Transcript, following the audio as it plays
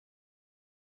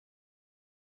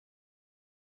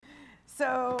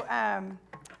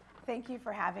Thank you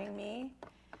for having me.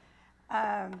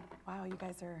 Wow, you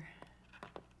guys are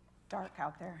dark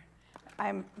out there.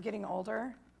 I'm getting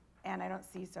older, and I don't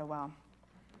see so well.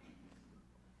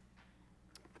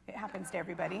 It happens to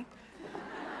everybody.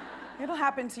 It'll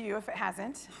happen to you if it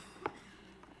hasn't.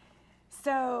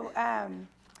 So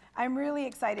I'm really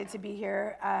excited to be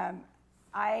here.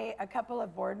 A couple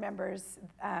of board members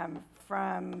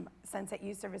from Sunset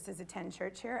Youth Services attend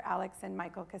church here, Alex and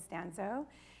Michael Costanzo.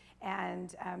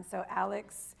 And so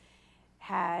Alex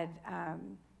had,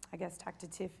 talked to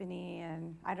Tiffany,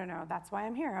 and I don't know, that's why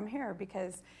I'm here. I'm here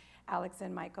because Alex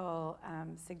and Michael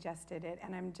suggested it,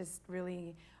 and I'm just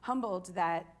really humbled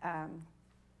that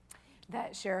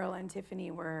Cheryl and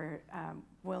Tiffany were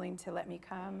willing to let me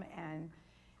come and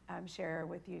share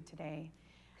with you today.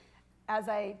 As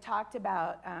I thought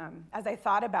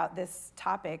about this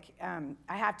topic,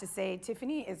 I have to say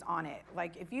Tiffany is on it.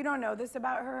 Like, if you don't know this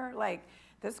about her, like,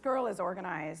 this girl is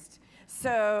organized.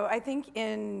 So I think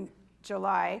in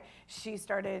July, she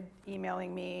started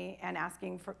emailing me and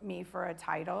asking me for a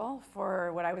title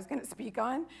for what I was going to speak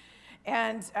on.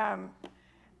 And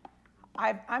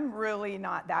I'm really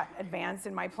not that advanced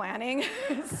in my planning.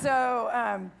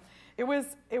 So it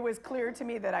was clear to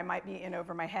me that I might be in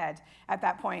over my head at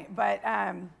that point. But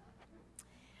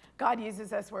God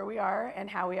uses us where we are and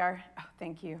how we are. Oh,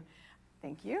 thank you.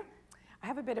 Thank you. I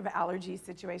have a bit of an allergy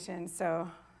situation, so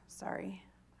sorry,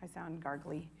 I sound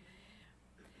gargly.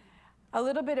 A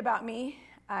little bit about me.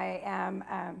 I'm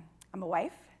a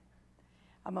wife.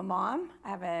 I'm a mom. I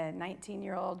have a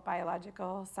 19-year-old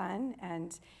biological son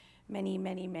and many,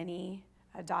 many, many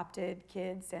adopted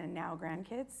kids and now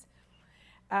grandkids.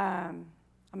 I'm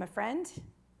a friend.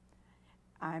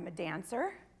 I'm a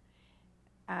dancer.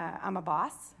 I'm a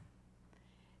boss.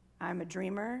 I'm a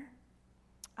dreamer.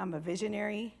 I'm a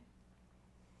visionary.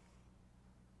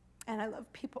 And I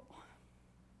love people.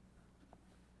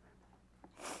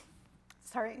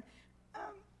 Sorry.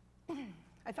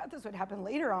 I thought this would happen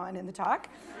later on in the talk.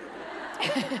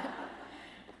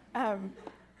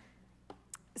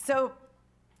 So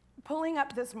pulling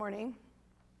up this morning,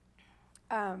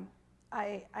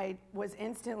 I was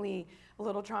instantly a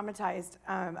little traumatized.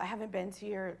 I haven't been to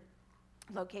your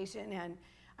location, and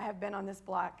I have been on this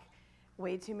block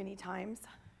way too many times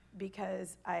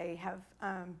because I have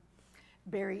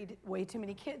buried way too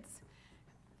many kids.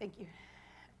 Thank you.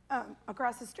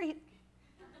 Across the street.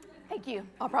 Thank you.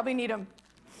 I'll probably need them.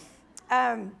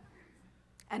 And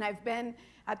I've been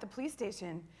at the police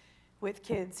station with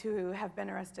kids who have been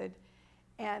arrested,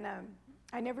 and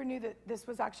I never knew that this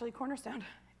was actually Cornerstone.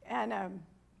 And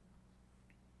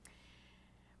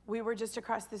we were just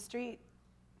across the street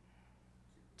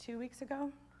 2 weeks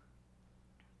ago.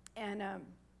 And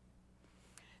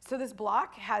so this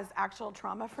block has actual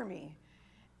trauma for me.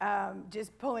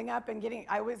 Just pulling up and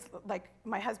I was like,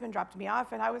 my husband dropped me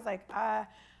off, and I was like, I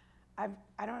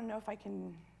don't know if I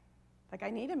can, like,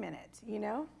 I need a minute, you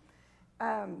know?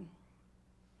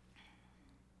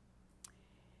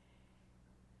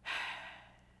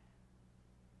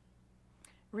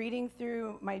 Reading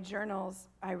through my journals,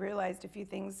 I realized a few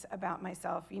things about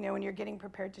myself. You know, when you're getting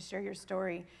prepared to share your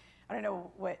story, I don't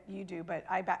know what you do, but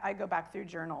I go back through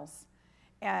journals.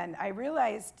 And I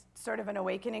realized, sort of an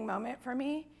awakening moment for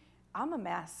me, I'm a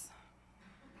mess.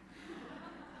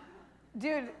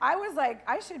 Dude, I was like,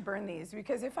 I should burn these,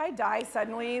 because if I die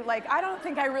suddenly, like, I don't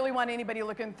think I really want anybody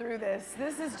looking through this.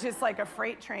 This is just like a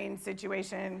freight train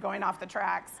situation going off the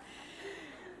tracks.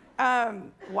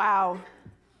 Wow.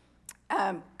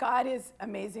 God is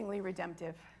amazingly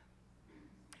redemptive.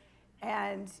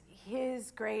 And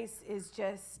his grace is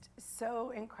just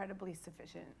so incredibly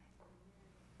sufficient.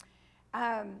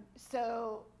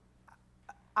 So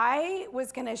I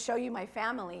was going to show you my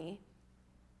family.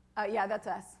 Yeah, that's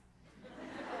us.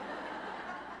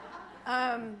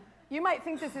 You might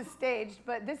think this is staged,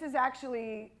 but this is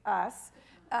actually us.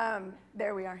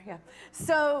 There we are, yeah.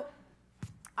 So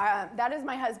that is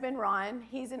my husband, Ron.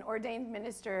 He's an ordained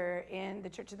minister in the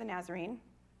Church of the Nazarene.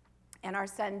 And our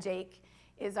son, Jake,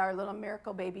 is our little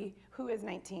miracle baby, who is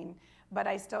 19. But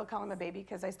I still call him a baby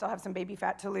because I still have some baby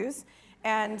fat to lose.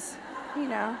 And, you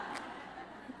know,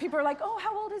 people are like, oh,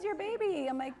 how old is your baby?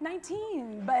 I'm like,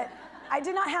 19. But I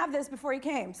did not have this before he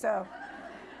came, so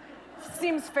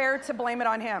seems fair to blame it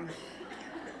on him.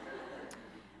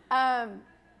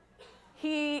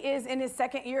 He is in his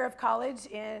second year of college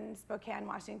in Spokane,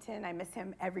 Washington. I miss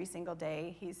him every single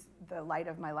day. He's the light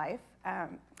of my life.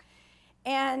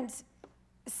 And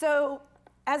so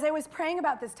as I was praying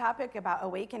about this topic about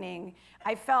awakening,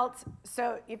 I felt,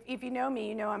 so if you know me,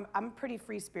 you know I'm a pretty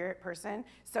free spirit person.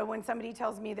 So when somebody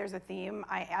tells me there's a theme,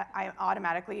 I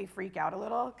automatically freak out a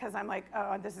little because I'm like,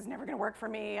 oh, this is never going to work for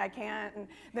me. I can't. And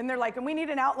then they're like, and we need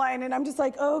an outline. And I'm just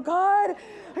like, oh, God,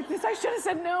 like this, I should have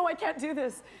said, no, I can't do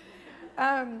this.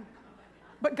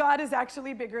 But God is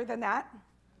actually bigger than that.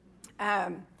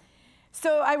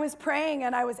 So I was praying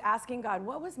and I was asking God,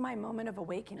 what was my moment of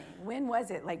awakening? When was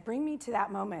it? Like, bring me to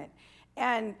that moment.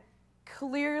 And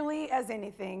clearly as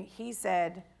anything, he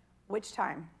said, which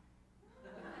time?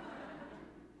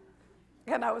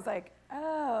 And I was like,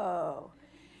 oh.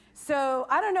 So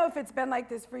I don't know if it's been like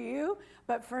this for you,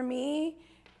 but for me,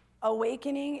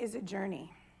 awakening is a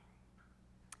journey.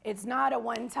 It's not a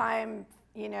one-time,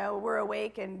 we're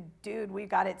awake and dude, we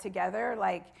got it together.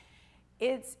 Like,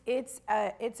 it's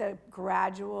a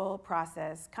gradual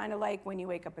process, kind of like when you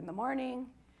wake up in the morning.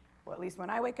 Well, at least when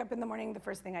I wake up in the morning, the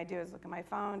first thing I do is look at my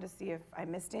phone to see if I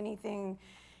missed anything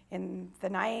in the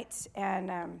night.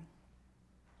 And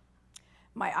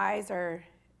my eyes are,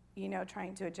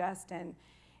 trying to adjust. And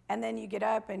then you get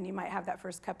up and you might have that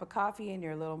first cup of coffee and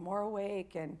you're a little more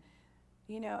awake. And,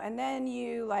 and then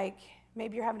you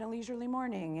maybe you're having a leisurely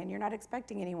morning and you're not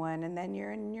expecting anyone, and then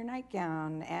you're in your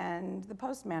nightgown and the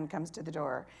postman comes to the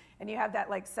door and you have that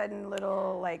sudden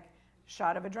little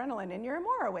shot of adrenaline and you're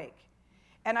more awake.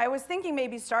 And I was thinking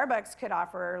maybe Starbucks could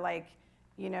offer a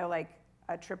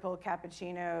triple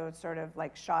cappuccino sort of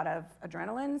shot of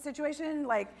adrenaline situation.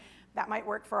 That might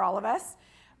work for all of us.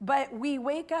 But we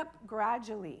wake up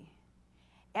gradually.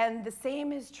 And the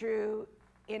same is true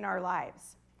in our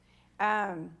lives.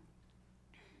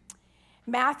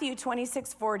 Matthew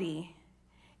 26:40.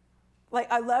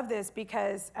 I love this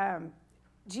because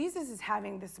Jesus is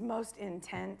having this most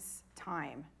intense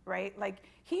time, right?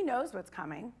 He knows what's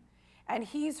coming, and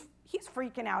he's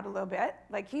freaking out a little bit.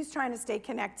 He's trying to stay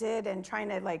connected and trying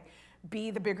to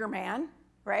be the bigger man,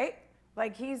 right?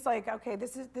 He's okay,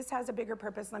 this has a bigger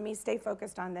purpose. Let me stay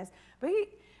focused on this.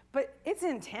 But it's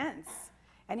intense,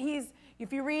 and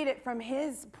if you read it from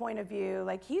his point of view,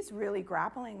 he's really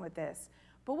grappling with this.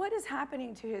 But what is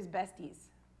happening to his besties?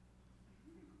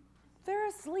 They're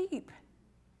asleep.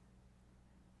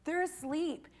 They're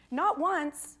asleep. Not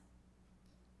once,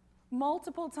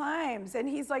 multiple times. And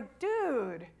he's like,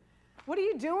 dude, what are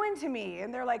you doing to me?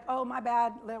 And they're like, oh, my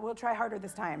bad. We'll try harder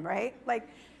this time, right?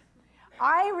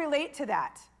 I relate to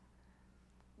that.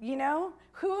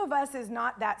 Who of us is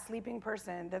not that sleeping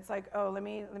person that's oh, let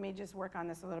me just work on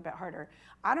this a little bit harder.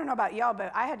 I don't know about y'all,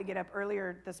 but I had to get up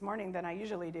earlier this morning than I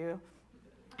usually do.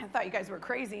 I thought you guys were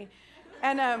crazy.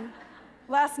 And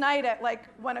last night at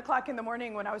 1 o'clock in the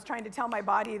morning, when I was trying to tell my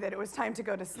body that it was time to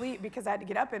go to sleep because I had to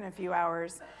get up in a few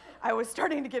hours, I was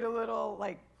starting to get a little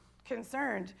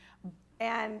concerned.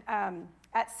 And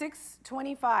at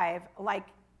 6:25,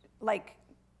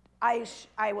 I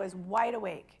was wide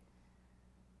awake.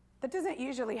 That doesn't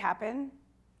usually happen,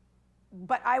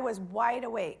 but I was wide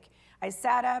awake. I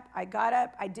sat up, I got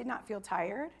up, I did not feel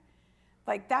tired.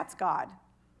 That's God,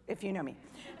 if you know me.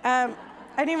 I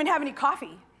didn't even have any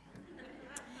coffee.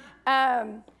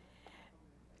 My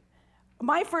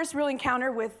first real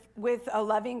encounter with a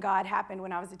loving God happened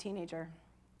when I was a teenager.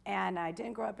 And I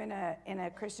didn't grow up in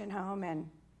a Christian home, and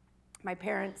my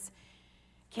parents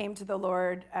came to the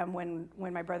Lord when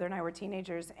my brother and I were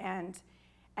teenagers, and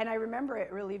I remember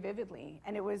it really vividly,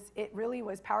 and it really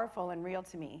was powerful and real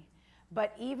to me.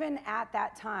 But even at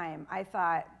that time, I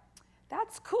thought,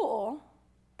 that's cool,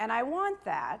 and I want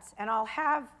that, and I'll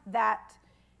have that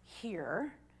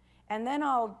here, and then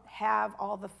I'll have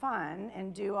all the fun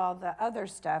and do all the other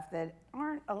stuff that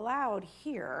aren't allowed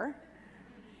here.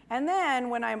 And then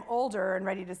when I'm older and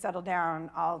ready to settle down,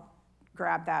 I'll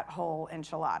grab that whole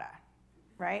enchilada,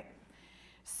 right?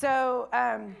 So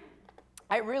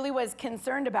I really was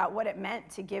concerned about what it meant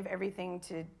to give everything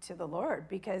to the Lord,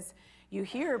 because you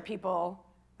hear people,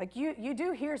 you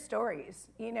do hear stories,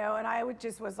 and I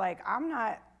was I'm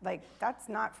not, that's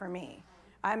not for me.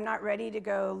 I'm not ready to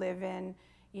go live in,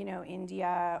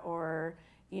 India or,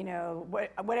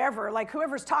 whatever,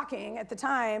 whoever's talking at the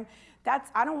time,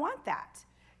 I don't want that.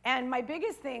 And my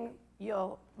biggest thing,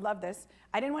 you'll love this,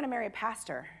 I didn't want to marry a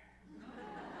pastor.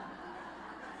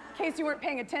 In case you weren't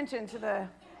paying attention to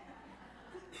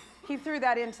he threw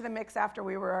that into the mix after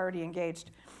we were already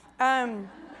engaged.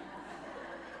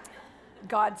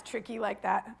 God's tricky like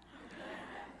that.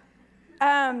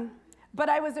 But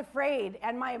I was afraid,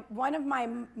 and one of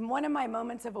my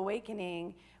moments of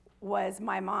awakening was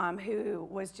my mom,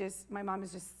 my mom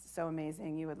is just so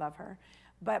amazing, you would love her.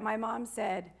 But my mom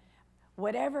said,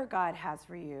 whatever God has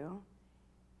for you,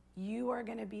 you are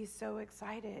going to be so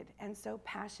excited and so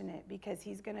passionate because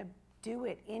he's going to do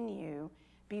it in you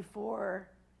before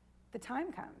the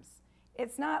time comes.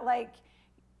 It's not like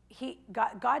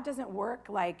God doesn't work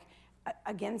like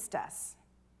against us.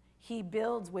 He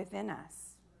builds within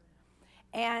us.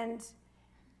 And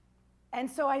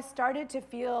so I started to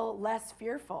feel less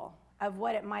fearful of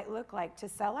what it might look like to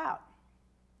sell out.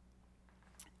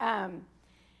 I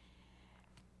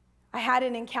had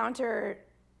an encounter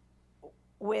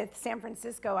with San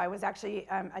Francisco. I was actually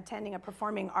attending a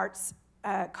performing arts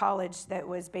college that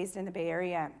was based in the Bay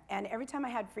Area. And every time I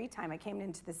had free time, I came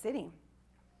into the city.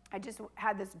 I just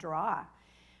had this draw.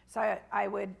 So I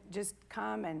would just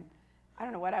come, and I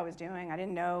don't know what I was doing. I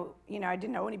didn't know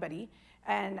anybody.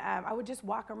 And I would just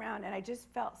walk around, and I just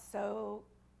felt so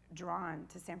drawn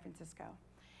to San Francisco.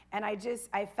 And I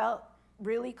felt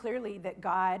really clearly that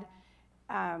God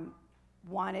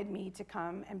wanted me to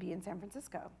come and be in San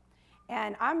Francisco.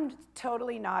 And I'm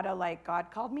totally not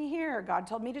God called me here, God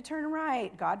told me to turn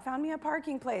right, God found me a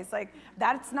parking place.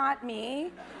 That's not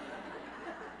me.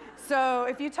 So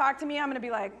if you talk to me, I'm gonna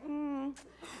be like,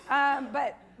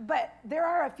 But there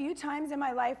are a few times in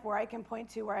my life where I can point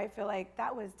to where I feel like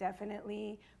that was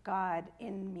definitely God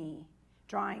in me,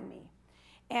 drawing me.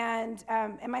 And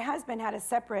my husband had a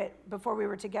separate, before we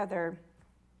were together,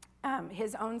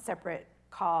 his own separate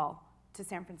call to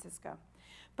San Francisco.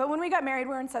 But when we got married,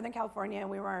 we were in Southern California, and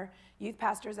we were youth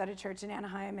pastors at a church in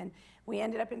Anaheim, and we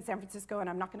ended up in San Francisco, and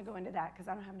I'm not going to go into that because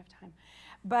I don't have enough time.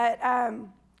 But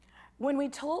when we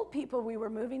told people we were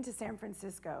moving to San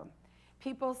Francisco,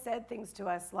 people said things to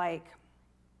us like,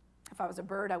 if I was a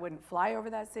bird, I wouldn't fly over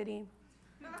that city.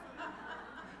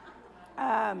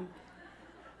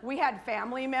 We had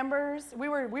family members. We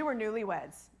were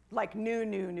newlyweds, like new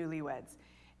newlyweds.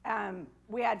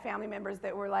 We had family members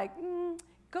that were like,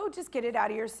 go just get it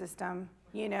out of your system.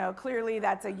 Clearly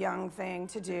that's a young thing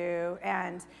to do.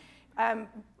 And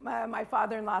my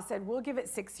father-in-law said, we'll give it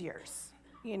 6 years,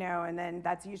 and then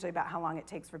that's usually about how long it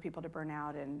takes for people to burn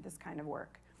out in this kind of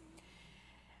work.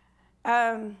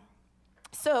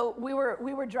 So we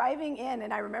were driving in,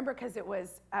 and I remember because it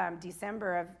was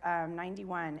December of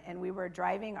 91, and we were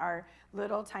driving our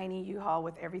little tiny U-Haul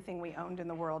with everything we owned in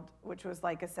the world, which was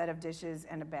like a set of dishes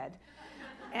and a bed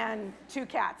and 2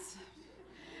 cats.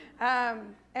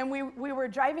 And we were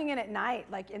driving in at night,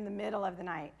 like in the middle of the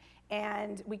night,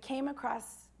 and we came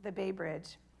across the Bay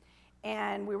Bridge,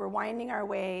 and we were winding our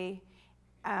way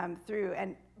through,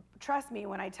 and trust me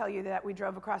when I tell you that we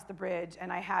drove across the bridge,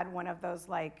 and I had one of those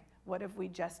what have we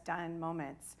just done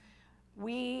moments.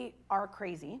 We are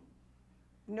crazy.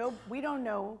 No, we don't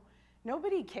know.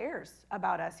 Nobody cares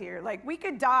about us here. We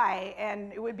could die,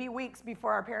 and it would be weeks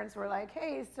before our parents were like,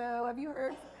 hey, so have you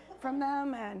heard from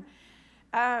them?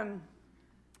 And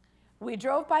we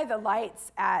drove by the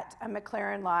lights at a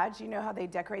McLaren Lodge. You know how they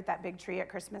decorate that big tree at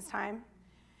Christmas time?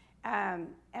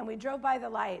 And we drove by the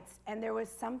lights, and there was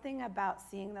something about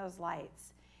seeing those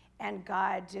lights and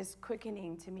God just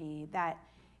quickening to me that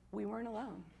we weren't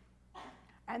alone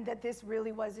and that this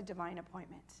really was a divine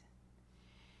appointment.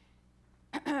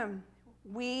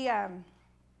 We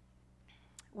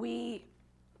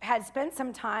had spent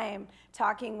some time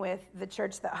talking with the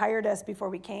church that hired us before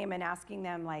we came and asking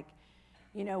them,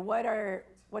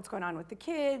 what's going on with the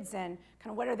kids and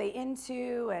kind of what are they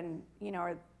into, and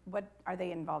what are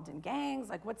they involved in gangs?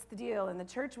 What's the deal? And the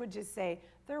church would just say,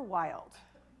 they're wild.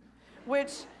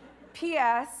 Which,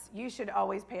 P.S., you should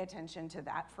always pay attention to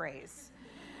that phrase.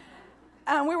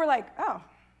 We were like, oh,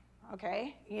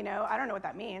 okay. I don't know what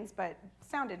that means, but it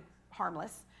sounded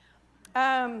harmless.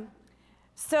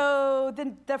 So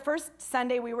the first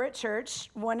Sunday we were at church,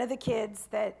 one of the kids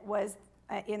that was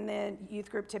in the youth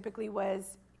group typically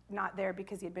was not there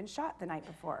because he had been shot the night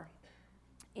before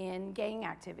in gang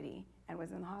activity and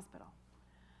was in the hospital.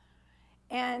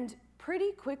 And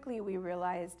pretty quickly we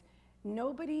realized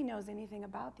nobody knows anything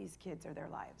about these kids or their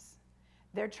lives.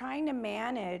 They're trying to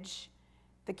manage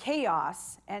the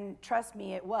chaos, and trust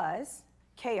me, it was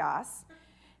chaos.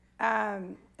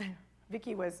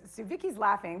 Vicky's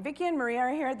laughing. Vicky and Maria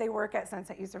are here. They work at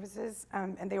Sunset Youth Services,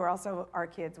 and they were also our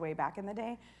kids way back in the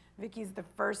day. Vicky's the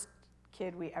first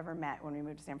kid we ever met when we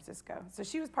moved to San Francisco. So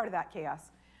she was part of that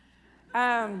chaos.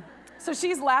 So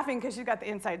she's laughing because she's got the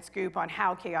inside scoop on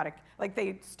how chaotic.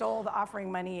 They stole the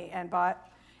offering money and bought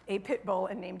a pit bull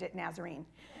and named it Nazarene.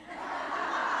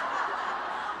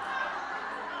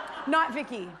 Not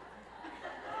Vicky.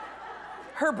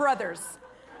 Her brothers.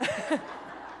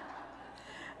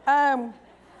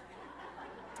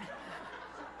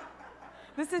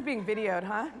 This is being videoed,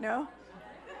 huh? No?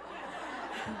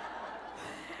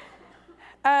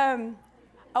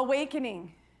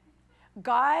 Awakening.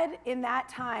 God in that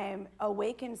time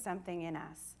awakened something in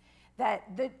us that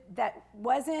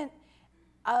wasn't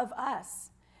of us.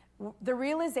 The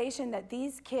realization that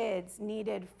these kids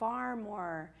needed far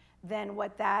more than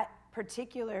what that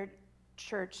particular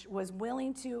church was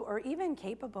willing to, or even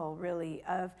capable really,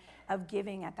 of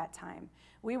giving at that time.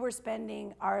 We were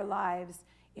spending our lives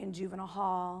in juvenile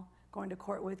hall, going to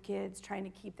court with kids, trying to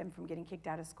keep them from getting kicked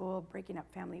out of school, breaking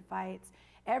up family fights.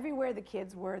 Everywhere the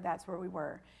kids were, that's where we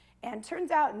were. And turns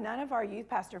out none of our youth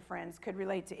pastor friends could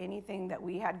relate to anything that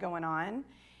we had going on.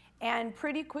 And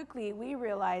pretty quickly, we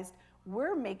realized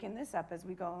we're making this up as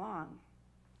we go along.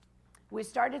 We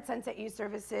started Sunset Youth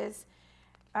Services,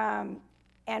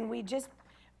 and we just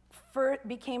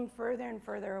became further and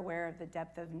further aware of the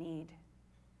depth of need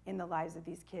in the lives of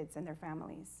these kids and their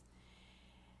families.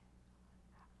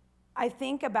 I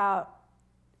think about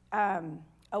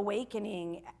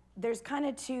awakening. There's kind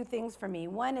of two things for me.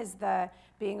 One is the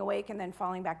being awake and then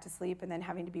falling back to sleep and then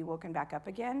having to be woken back up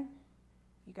again.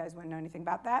 You guys wouldn't know anything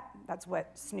about that. That's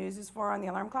what snooze is for on the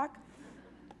alarm clock.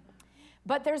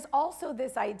 But there's also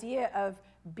this idea of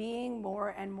being more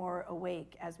and more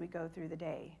awake as we go through the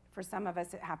day. For some of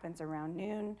us, it happens around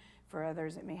noon. For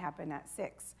others, it may happen at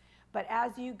 6. But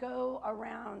as you go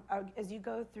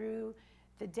through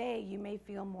the day, you may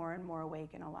feel more and more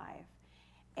awake and alive.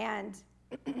 And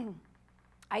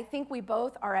I think we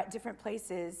both are at different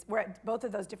places. We're at both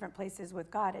of those different places with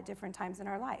God at different times in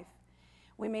our life.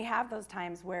 We may have those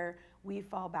times where we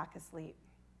fall back asleep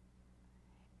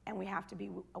and we have to be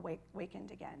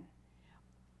awakened again.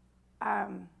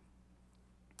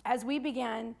 As we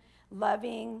began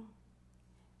loving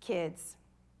kids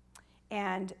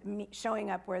and showing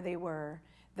up where they were,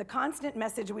 the constant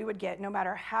message we would get, no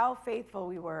matter how faithful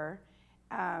we were,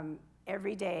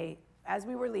 every day as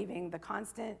we were leaving, the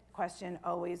constant question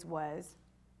always was,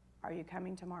 are you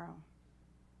coming tomorrow?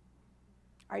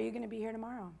 Are you going to be here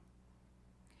tomorrow?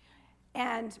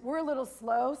 And we're a little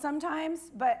slow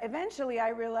sometimes, but eventually I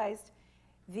realized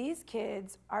these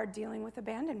kids are dealing with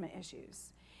abandonment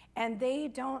issues, and they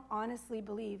don't honestly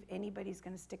believe anybody's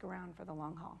going to stick around for the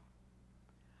long haul.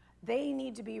 They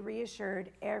need to be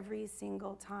reassured every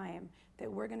single time that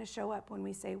we're going to show up when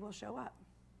we say we'll show up.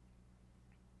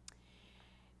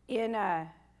 In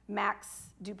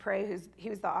Max Du Preez, he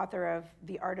was the author of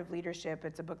The Art of Leadership.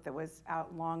 It's a book that was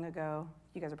out long ago.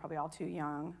 You guys are probably all too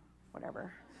young,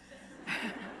 whatever.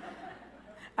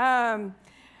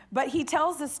 But he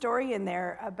tells a story in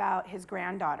there about his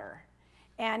granddaughter.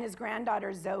 And his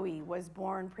granddaughter, Zoe, was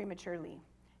born prematurely.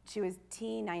 She was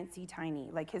teeny tiny,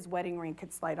 like his wedding ring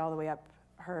could slide all the way up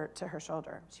to her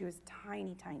shoulder. She was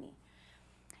tiny, tiny.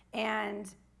 And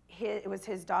it was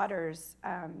his daughter's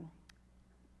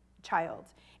child.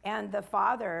 And the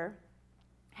father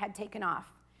had taken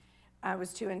off. It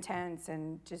was too intense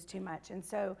and just too much. And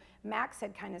so Max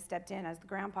had kind of stepped in as the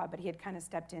grandpa, but he had kind of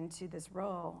stepped into this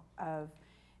role of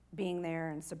being there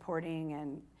and supporting.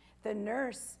 And the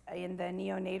nurse in the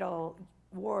neonatal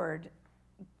ward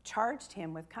charged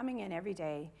him with coming in every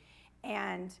day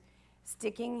and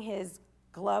sticking his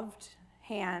gloved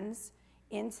hands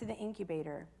into the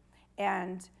incubator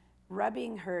and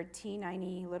rubbing her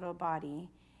teeny little body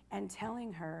and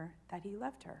telling her that he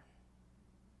loved her,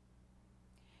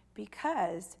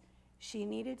 because she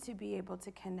needed to be able to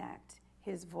connect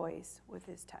his voice with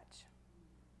his touch.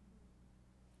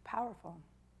 Powerful.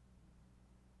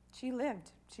 She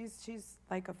lived. She's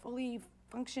like a fully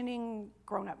functioning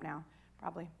grown-up now,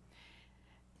 probably.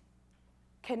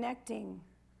 Connecting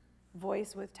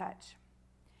voice with touch.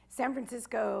 San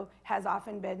Francisco has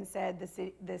often been said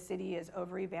the city is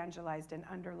over-evangelized and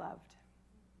underloved.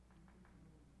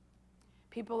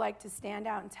 People like to stand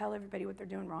out and tell everybody what they're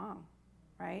doing wrong,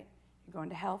 right? You're going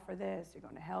to hell for this, you're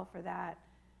going to hell for that.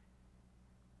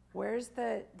 Where's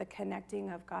the connecting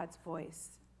of God's voice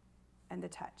and the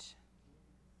touch?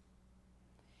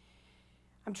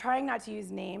 I'm trying not to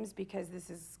use names because this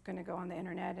is going to go on the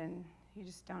internet and you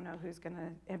just don't know who's going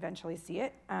to eventually see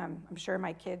it. I'm sure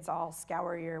my kids all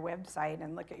scour your website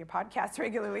and look at your podcast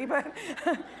regularly, but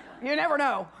you never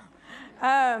know.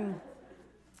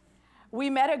 We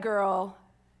met a girl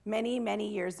many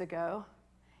years ago,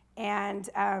 and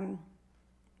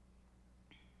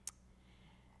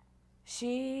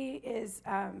she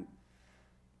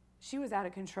was out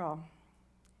of control.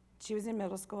 She was in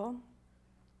middle school,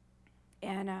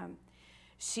 and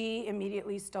she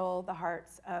immediately stole the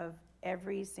hearts of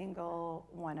every single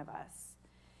one of us.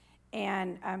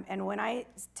 And when I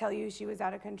tell you she was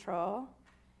out of control,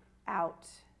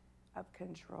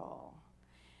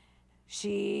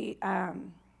 she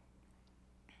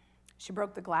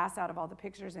broke the glass out of all the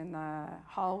pictures in the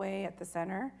hallway at the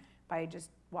center by just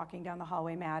walking down the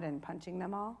hallway mad and punching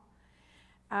them all.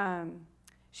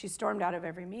 She stormed out of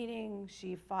every meeting.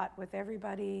 She fought with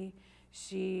everybody.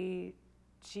 She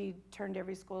turned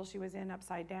every school she was in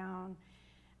upside down.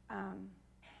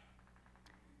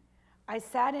 I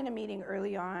sat in a meeting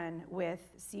early on with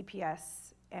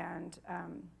CPS, and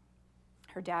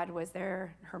her dad was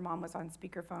there. Her mom was on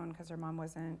speakerphone because her mom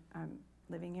wasn't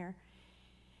living here.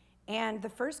 And the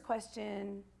first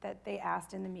question that they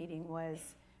asked in the meeting was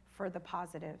for the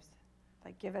positives.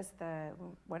 Like, we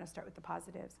want to start with the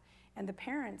positives. And the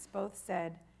parents both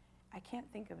said, I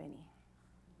can't think of any.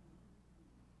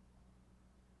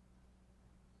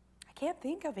 I can't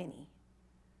think of any.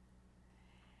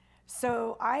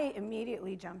 So I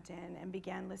immediately jumped in and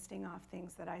began listing off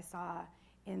things that I saw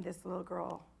in this little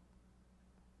girl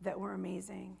that were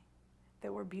amazing,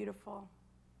 that were beautiful,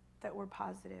 that were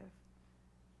positive.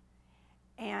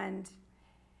 And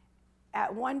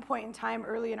at one point in time,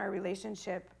 early in our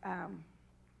relationship,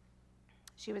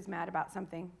 she was mad about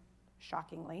something,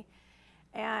 shockingly,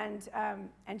 and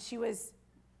she was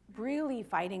really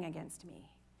fighting against me.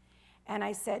 And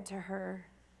I said to her,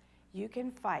 you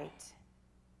can fight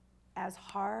as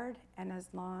hard and as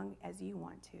long as you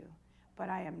want to, but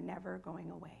I am never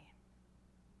going away.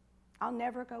 I'll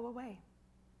never go away.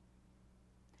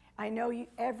 I know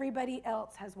everybody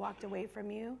else has walked away from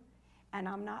you, and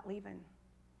I'm not leaving.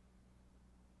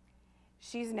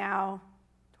 She's now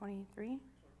 23,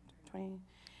 20,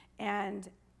 and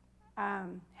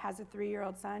has a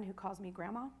 3-year-old son who calls me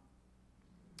grandma.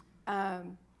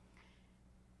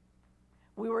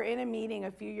 We were in a meeting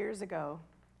a few years ago,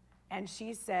 and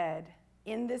she said,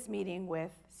 in this meeting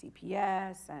with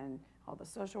CPS and all the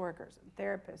social workers and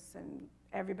therapists and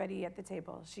everybody at the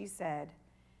table, she said,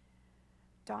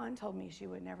 Dawn told me she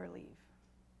would never leave.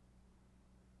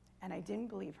 And I didn't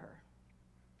believe her.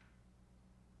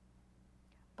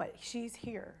 But she's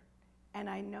here, and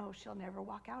I know she'll never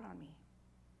walk out on me.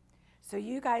 So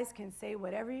you guys can say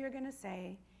whatever you're going to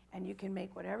say, and you can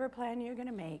make whatever plan you're going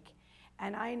to make,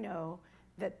 and I know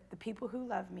that the people who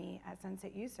love me at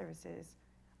Sunset Youth Services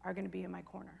are going to be in my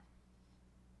corner.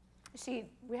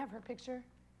 We have her picture.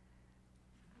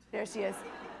 There she is.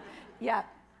 Yeah,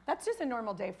 that's just a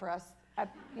normal day for us,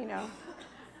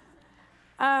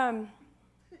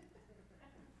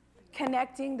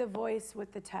 Connecting the voice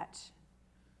with the touch,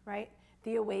 right?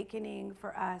 The awakening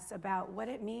for us about what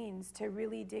it means to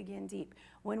really dig in deep.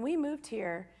 When we moved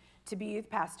here to be youth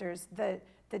pastors, the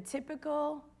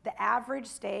average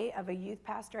stay of a youth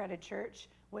pastor at a church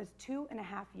was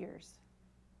 2.5 years.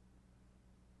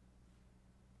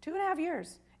 2.5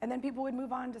 years. And then people would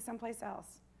move on to someplace else.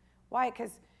 Why?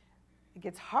 Because it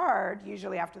gets hard,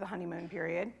 usually after the honeymoon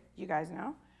period. You guys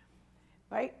know,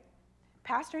 right?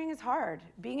 Pastoring is hard.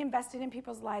 Being invested in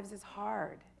people's lives is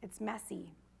hard. It's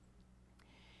messy.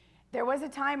 There was a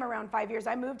time around 5 years,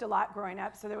 I moved a lot growing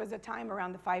up, so there was a time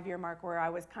around the 5-year mark where I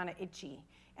was kind of itchy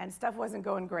and stuff wasn't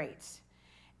going great.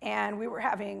 And we were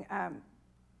having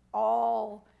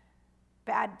all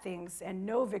bad things and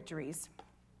no victories.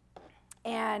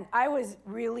 And I was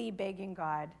really begging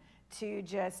God to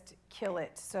just kill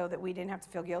it so that we didn't have to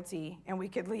feel guilty and we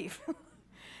could leave.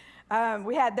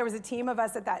 There was a team of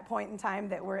us at that point in time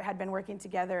that had been working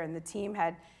together, and the team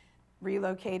had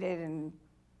relocated, and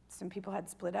some people had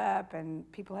split up, and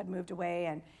people had moved away,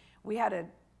 and we had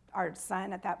our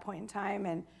son at that point in time,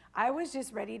 and I was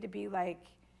just ready to be like,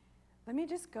 let me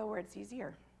just go where it's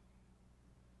easier.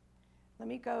 Let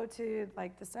me go to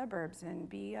like the suburbs and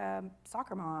be a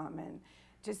soccer mom and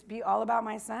just be all about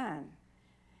my son.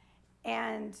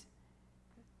 And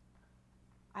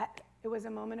it was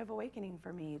a moment of awakening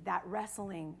for me, that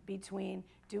wrestling between,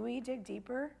 do we dig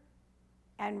deeper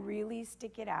and really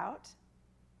stick it out?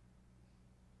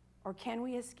 Or can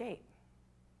we escape?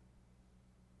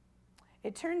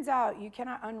 It turns out you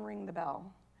cannot unring the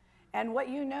bell. And what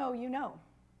you know, you know.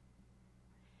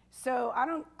 So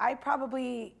I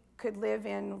probably could live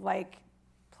in like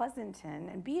Pleasanton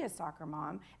and be a soccer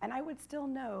mom, and I would still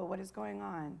know what is going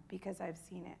on because I've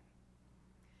seen it.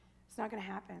 It's not going to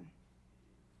happen.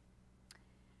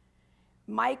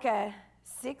 Micah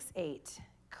 6:8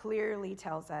 clearly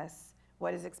tells us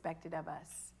what is expected of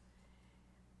us.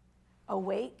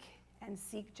 Awake and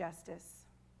seek justice.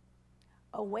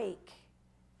 Awake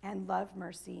and love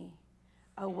mercy.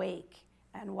 Awake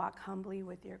and walk humbly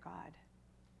with your God.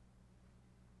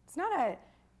 It's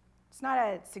not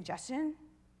a suggestion.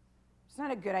 It's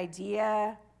not a good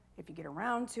idea if you get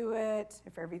around to it,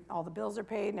 if all the bills are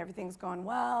paid and everything's going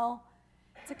well.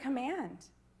 It's a command.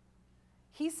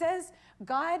 He says,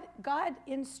 God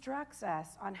instructs us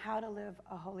on how to live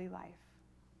a holy life.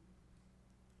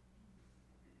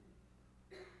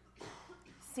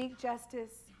 seek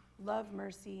justice, love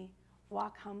mercy,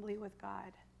 walk humbly with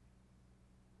God.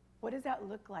 What does that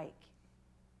look like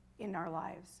in our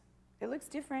lives? It looks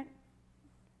different.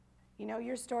 You know,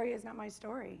 your story is not my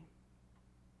story.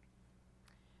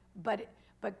 But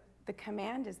the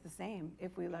command is the same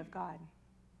if we love God.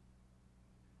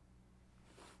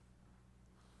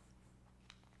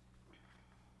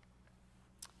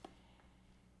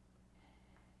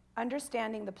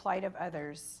 Understanding the plight of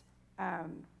others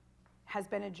has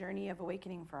been a journey of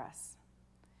awakening for us.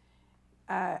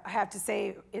 I have to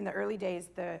say, in the early days,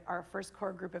 our first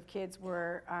core group of kids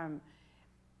were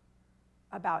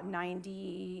about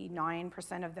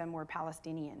 99% of them were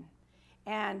Palestinian.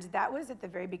 And that was at the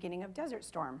very beginning of Desert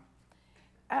Storm.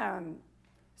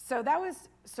 So that was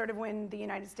sort of when the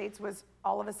United States was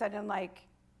all of a sudden like,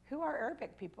 who are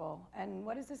Arabic people? And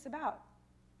what is this about?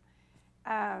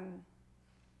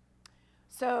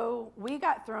 So we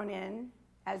got thrown in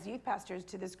as youth pastors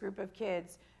to this group of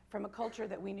kids from a culture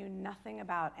that we knew nothing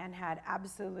about and had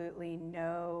absolutely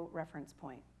no reference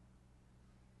point.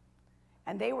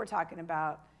 And they were talking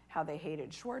about how they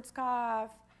hated Schwarzkopf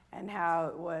and how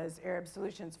it was Arab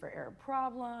solutions for Arab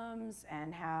problems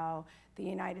and how the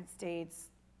United States,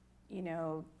 you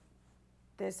know,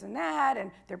 this and that, and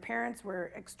their parents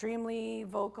were extremely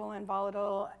vocal and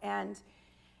volatile. And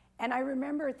I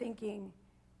remember thinking,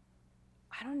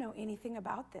 I don't know anything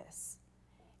about this.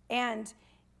 And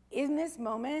in this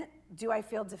moment, do I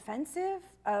feel defensive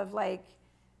of like,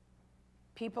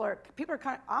 people are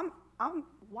kind of, I'm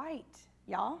white,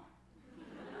 y'all.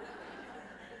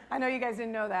 I know you guys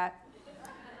didn't know that.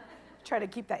 Try to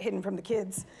keep that hidden from the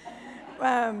kids.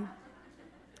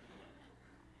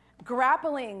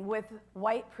 Grappling with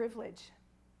white privilege.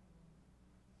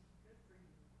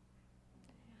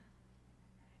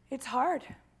 It's hard,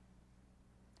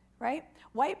 right?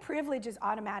 White privilege is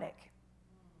automatic.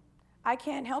 I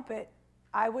can't help it.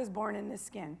 I was born in this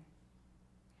skin.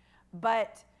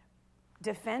 But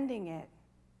defending it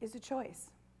is a choice.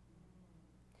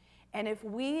 And if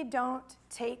we don't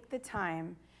take the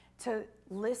time to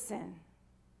listen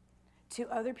to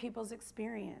other people's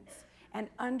experience and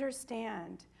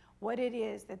understand what it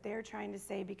is that they're trying to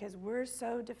say, because we're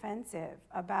so defensive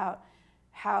about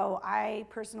how I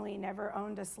personally never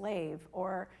owned a slave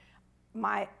or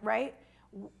right?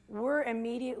 We're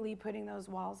immediately putting those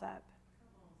walls up.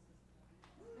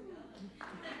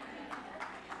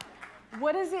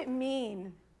 What does it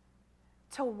mean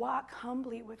to walk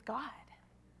humbly with God?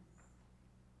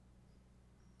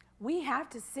 We have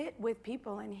to sit with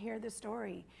people and hear the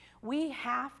story. We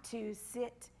have to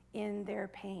sit in their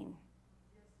pain.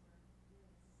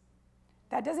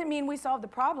 That doesn't mean we solve the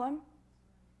problem,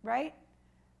 right?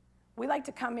 We like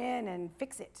to come in and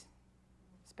fix it,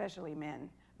 especially men.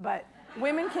 But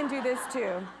women can do this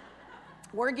too.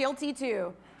 We're guilty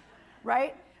too,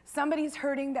 right? Somebody's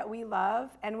hurting that we love,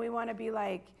 and we want to be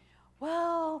like,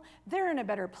 well, they're in a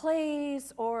better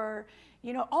place, or,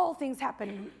 you know, all things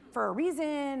happen for a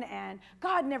reason, and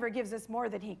God never gives us more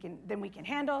than we can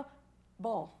handle.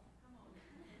 Bull.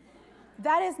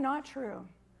 That is not true.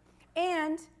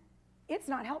 And it's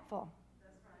not helpful.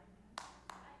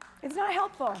 It's not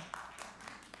helpful.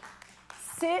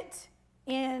 Sit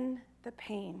in the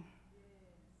pain.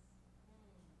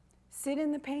 Sit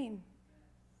in the pain.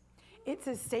 It's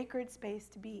a sacred space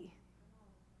to be.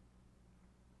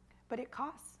 But it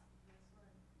costs.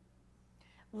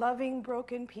 Loving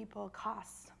broken people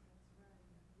costs.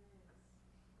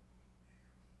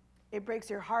 It breaks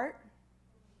your heart,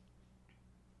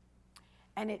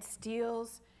 and it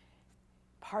steals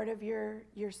part of your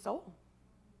soul.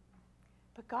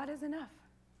 But God is enough.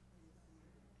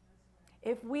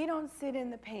 If we don't sit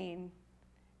in the pain,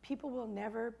 people will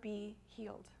never be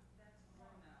healed.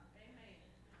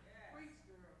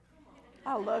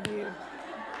 I love you.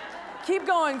 Keep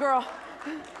going, girl.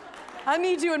 I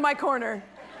need you in my corner.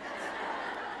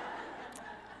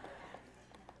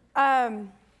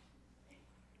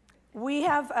 We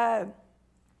have,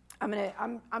 I'm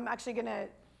actually gonna,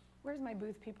 where's my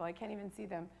booth people? I can't even see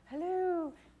them.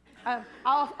 Hello.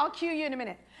 I'll cue you in a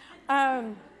minute.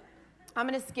 I'm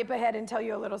gonna skip ahead and tell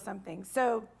you a little something.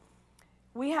 So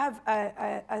we have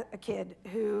a kid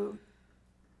who,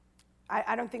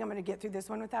 I don't think I'm gonna get through this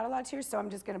one without a lot of tears, so I'm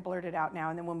just gonna blurt it out now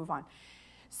and then we'll move on.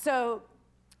 So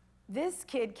this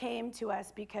kid came to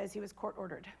us because he was court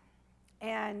ordered.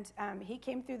 And he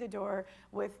came through the door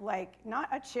with like, not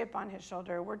a chip on his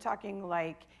shoulder, we're talking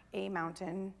like a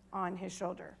mountain on his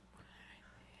shoulder.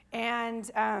 And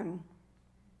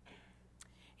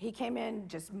he came in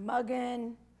just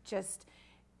mugging, just,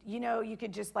 you know, you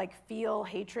could just like feel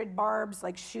hatred barbs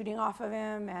like shooting off of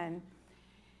him. And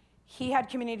he had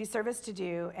community service to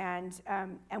do, and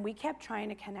we kept trying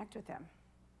to connect with him.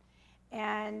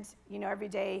 And, every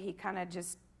day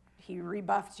he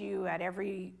rebuffed you at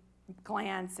every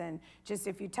glance, and just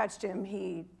if you touched him,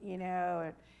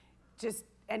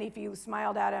 and if you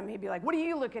smiled at him, he'd be like, "What are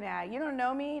you looking at? You don't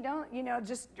know me?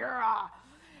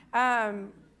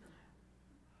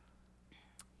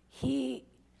 He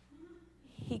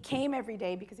came every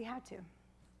day because he had to.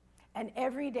 And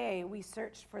every day we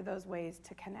searched for those ways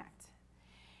to connect.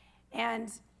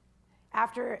 And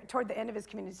toward the end of his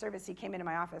community service, he came into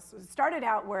my office. It started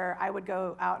out where I would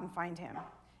go out and find him,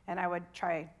 and I would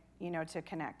try, to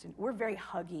connect. And we're very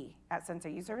huggy at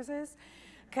Sunset Youth Services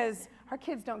because our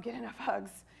kids don't get enough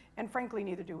hugs, and frankly,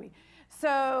 neither do we.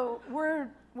 So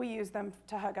we use them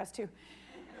to hug us too.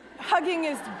 Hugging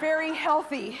is very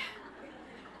healthy.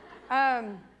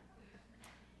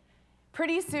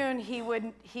 Pretty soon he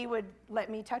would let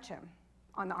me touch him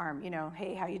on the arm.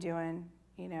 Hey, how you doing?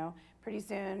 Pretty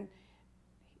soon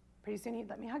he'd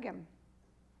let me hug him.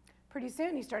 Pretty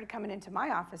soon he started coming into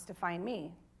my office to find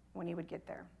me when he would get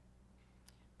there.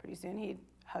 Pretty soon he'd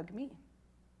hug me.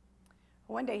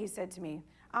 One day he said to me,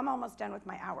 "I'm almost done with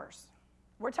my hours."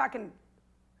 We're talking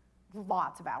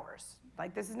lots of hours.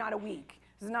 Like, this is not a week.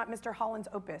 This is not Mr. Holland's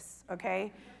Opus,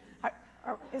 okay?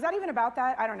 Is that even about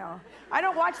that? I don't know. I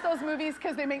don't watch those movies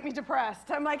because they make me depressed.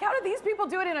 I'm like, how do these people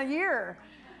do it in a year?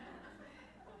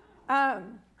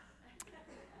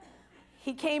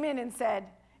 He came in and said,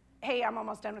 "Hey, I'm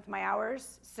almost done with my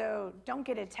hours, so don't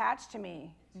get attached to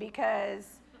me,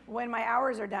 because when my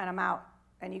hours are done, I'm out,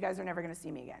 and you guys are never going to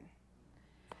see me again."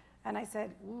 And I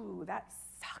said, "Ooh, that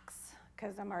sucks,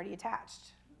 because I'm already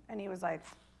attached." And he was like,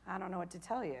 "I don't know what to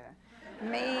tell you.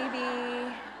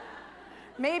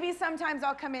 Maybe sometimes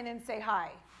I'll come in and say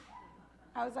hi."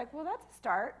 I was like, "Well, that's a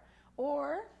start.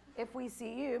 Or if we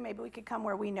see you, maybe we could come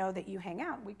where we know that you hang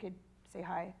out. We could say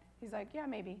hi." He's like, "Yeah,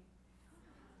 maybe."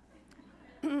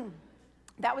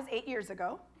 That was 8 years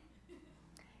ago.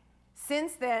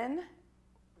 Since then,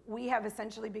 we have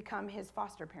essentially become his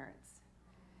foster parents.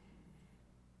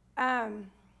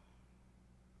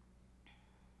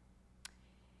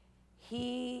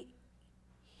 He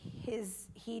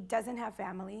doesn't have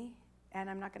family, and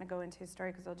I'm not going to go into his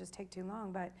story because it'll just take too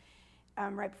long, but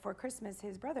right before Christmas,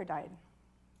 his brother died.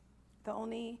 The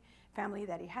only family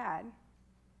that he had,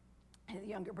 his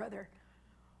younger brother,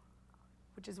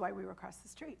 which is why we were across the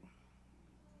street.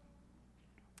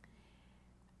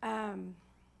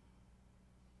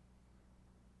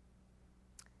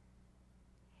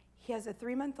 He has a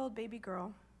 3-month-old baby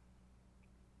girl,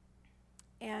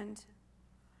 and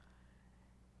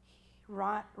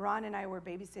Ron and I were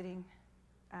babysitting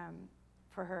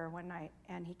for her one night,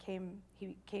 and he came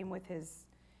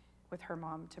with her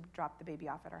mom to drop the baby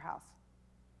off at our house.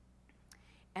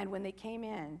 And when they came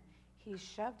in, he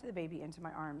shoved the baby into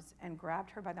my arms and grabbed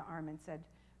her by the arm and said,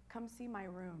 "Come see my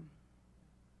room."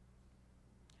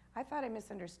 I thought I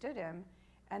misunderstood him,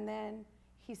 and then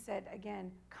he said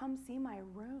again, "Come see my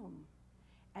room."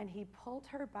 And he pulled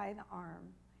her by the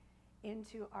arm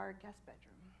into our guest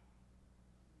bedroom.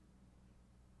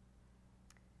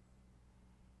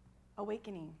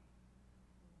 Awakening,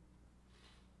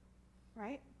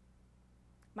 right?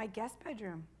 My guest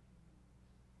bedroom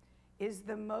is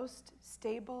the most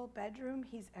stable bedroom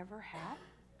he's ever had.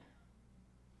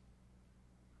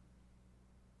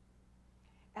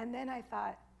 And then I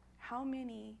thought, how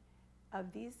many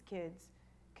of these kids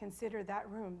consider that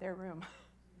room their room?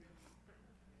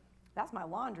 That's my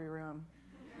laundry room.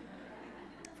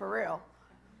 For real.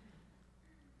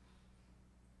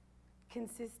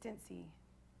 Consistency.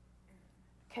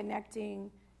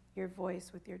 Connecting your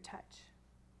voice with your touch.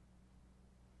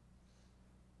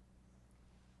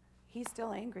 He's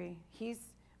still angry. He's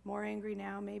more angry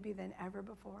now maybe than ever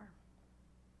before.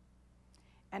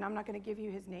 And I'm not going to give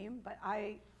you his name, but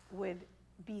I would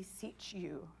beseech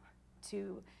you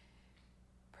to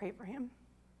pray for him.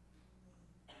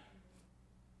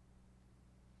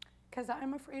 Because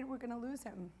I'm afraid we're going to lose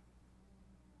him.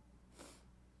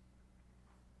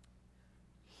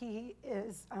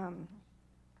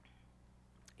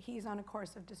 He's on a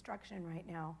course of destruction right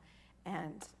now,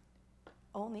 and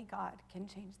only God can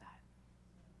change that,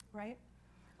 right?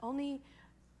 Only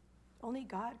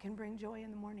God can bring joy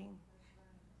in the morning.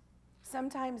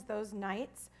 Sometimes those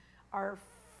nights are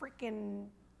freaking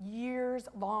years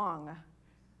long,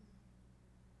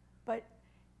 but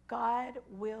God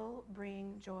will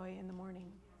bring joy in the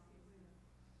morning.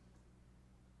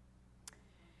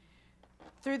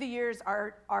 Through the years,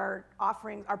 our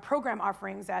offerings, our program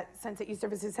offerings at Sunset Youth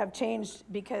Services have changed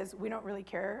because we don't really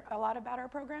care a lot about our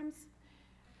programs.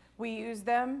 We use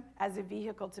them as a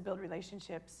vehicle to build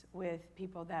relationships with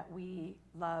people that we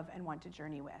love and want to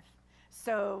journey with.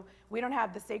 So we don't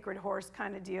have the sacred horse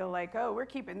kind of deal like, oh, we're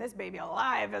keeping this baby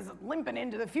alive as limping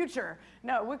into the future.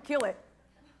 No, we'll kill it.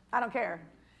 I don't care.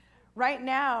 Right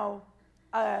now,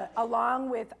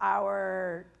 along with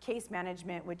our case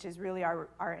management, which is really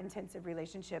our intensive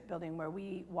relationship building, where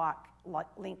we walk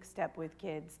link step with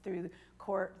kids through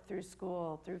court, through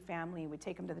school, through family. We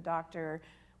take them to the doctor.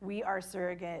 We are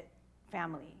surrogate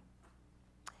family.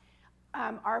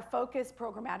 Our focus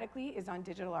programmatically is on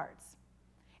digital arts.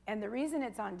 And the reason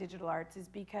it's on digital arts is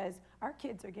because our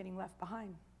kids are getting left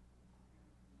behind.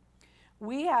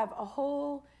 We have a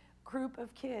whole group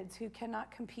of kids who cannot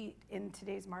compete in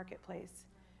today's marketplace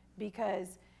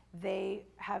because they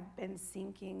have been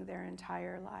sinking their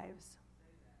entire lives.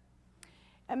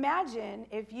 Imagine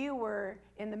if you were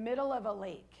in the middle of a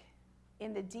lake,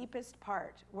 in the deepest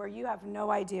part, where you have no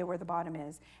idea where the bottom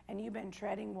is, and you've been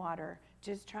treading water,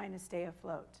 just trying to stay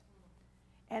afloat.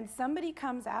 And somebody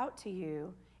comes out to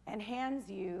you and hands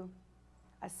you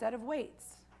a set of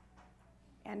weights,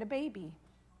 and a baby,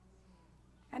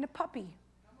 and a puppy.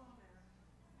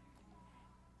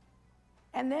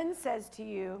 And then says to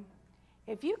you,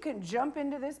 if you can jump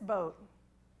into this boat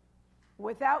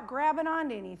without grabbing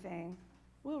onto anything,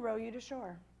 we'll row you to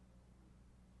shore.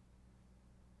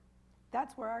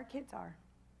 That's where our kids are.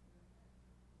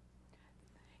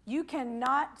 You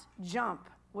cannot jump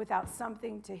without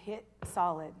something to hit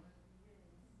solid.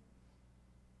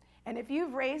 And if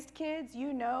you've raised kids,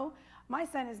 you know, my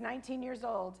son is 19 years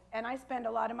old, and I spend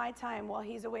a lot of my time while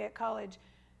he's away at college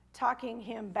talking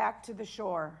him back to the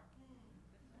shore,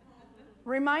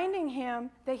 reminding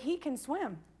him that he can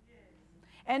swim.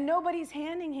 And nobody's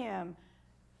handing him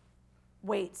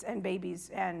weights and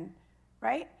babies and,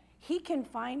 right? He can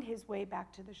find his way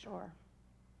back to the shore.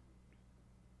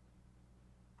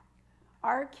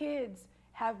 Our kids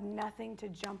have nothing to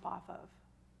jump off of.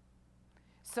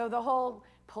 So the whole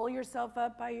pull yourself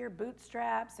up by your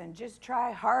bootstraps and just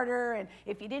try harder, and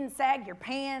if you didn't sag your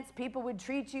pants, people would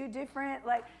treat you different.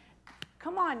 Like,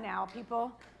 come on now,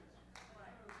 people.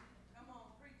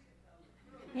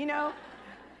 You know,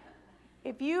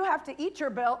 if you have to eat your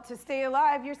belt to stay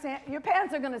alive, your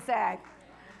pants are going to sag.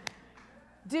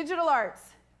 Digital arts,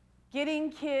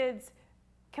 getting kids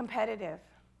competitive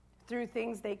through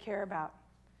things they care about.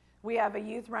 We have a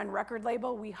youth-run record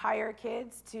label. We hire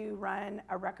kids to run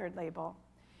a record label.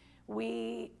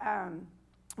 We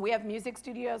have music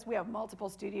studios. We have multiple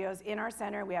studios in our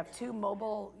center. We have 2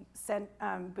 mobile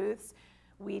booths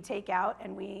we take out,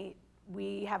 and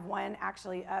we have one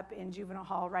actually up in Juvenile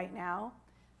Hall right now.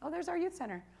 Oh, there's our youth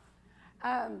center.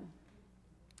 I'm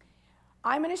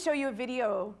going to show you a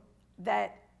video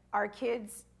that our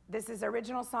kids, this is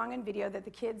original song and video that the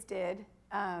kids did,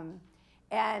 and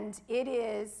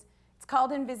it's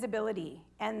called Invisibility,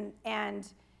 and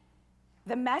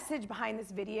the message behind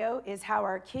this video is how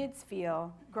our kids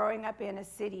feel growing up in a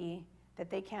city that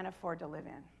they can't afford to live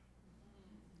in.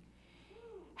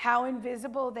 How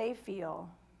invisible they feel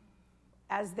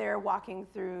as they're walking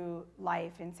through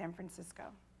life in San Francisco.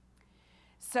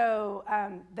 So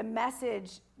the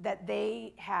message that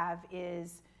they have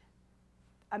is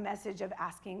a message of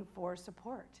asking for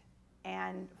support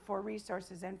and for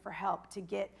resources and for help to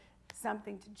get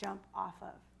something to jump off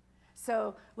of.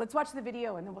 So let's watch the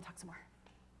video and then we'll talk some more.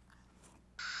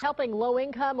 Helping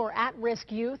low-income or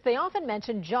at-risk youth, they often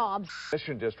mention jobs.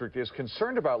 Mission District is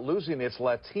concerned about losing its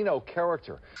Latino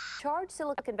character. Charge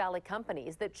Silicon Valley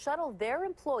companies that shuttle their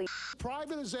employees.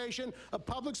 Privatization of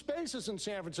public spaces in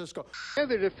San Francisco.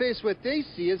 Together to face what they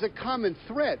see as a common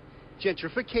threat,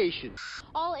 gentrification.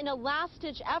 All in a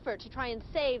last-ditch effort to try and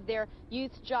save their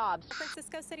youth jobs. San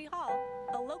Francisco City Hall,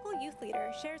 a local youth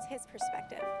leader shares his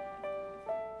perspective.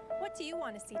 What do you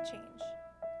want to see change?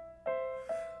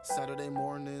 Saturday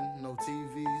morning, no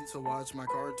TV to watch my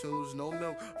cartoons, no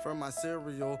milk for my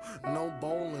cereal, no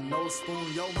bowl and no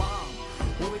spoon. Yo, Mom,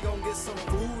 when we gonna get some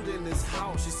food in this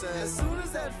house? She said, as soon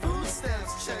as that food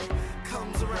stamps check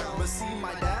comes around. But see,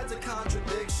 my dad's a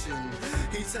contradiction.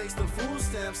 He takes the food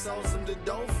stamps, sells them to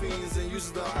dope fiends, and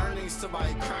uses the earnings to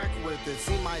buy crack with it.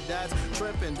 See, my dad's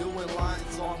tripping, doing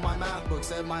lines off my math book.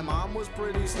 Said my mom was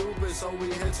pretty stupid, so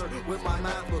he hits her with my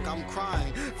math book. I'm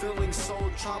crying, feeling so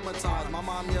traumatized. My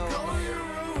mom yelled, go to your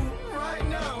room right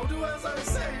now. Do as I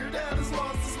say, your dad has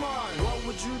lost his mind. What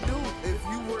would you do if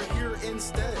you were here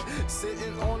instead?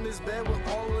 Sitting on this bed with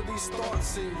all of these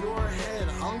thoughts in your head.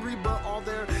 Hungry, but all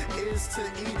there is is to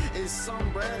eat is some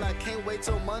bread. I can't wait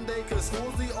till Monday, cause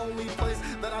school's the only place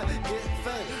that I get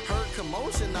fed. Heard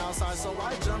commotion outside, so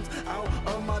I jumped out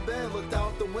of my bed, looked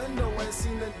out the window and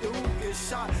seen the dude get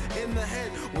shot in the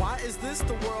head. Why is this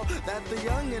the world that the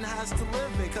youngin' has to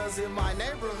live in? Cause in my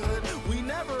neighborhood, we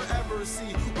never ever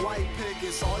see white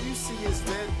pickets. All you see is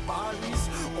dead bodies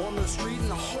on the street,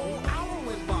 and a whole hour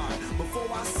went by before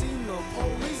I seen the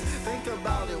police. Think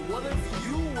about it, what if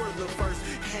you were the first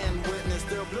hand witness?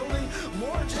 They're building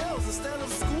more jails instead of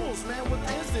schools, man. What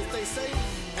is this? They say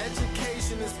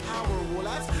education is power. Well,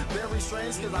 that's very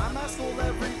strange, cause I'm at school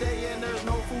every day and there's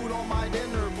no food on my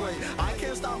dinner plate. I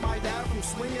can't stop my dad from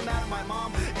swinging at my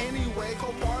mom anyway.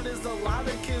 Co-part is a lot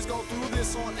of kids go through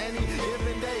this on any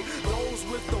given day. Those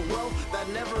with the wealth that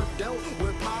never dealt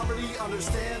with poverty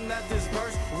understand that this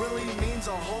verse really means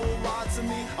a whole lot to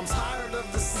me. I'm tired of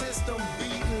the system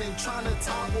beating and trying to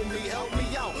topple me. Help me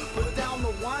out, put down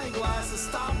the wine glass and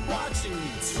stop watching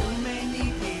me. Too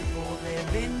many people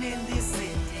living in this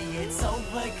city. It's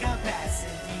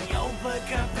overcapacity,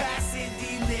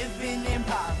 living in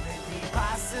poverty,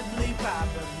 possibly,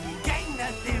 probably. Gain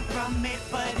nothing from it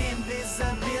but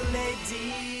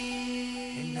invisibility.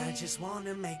 And I just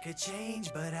wanna make a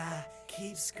change, but I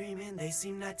keep screaming, they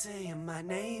seem not to hear my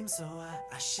name, so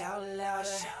I shout louder.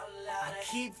 I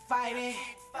keep fighting,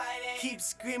 keep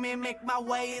screaming, make my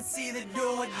way, it's either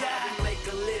do or die. Make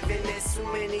a living, there's too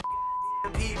many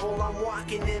people, I'm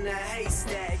walking in a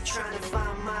haystack, trying to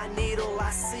find my needle.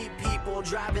 I see people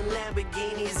driving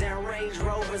Lamborghinis and Range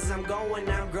Rovers. I'm growing,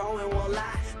 will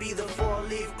I be the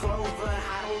four-leaf clover?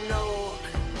 I don't know.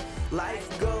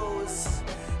 Life goes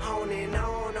on and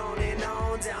on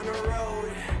down the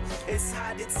road. It's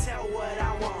hard to tell what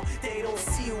I want, they don't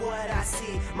see what I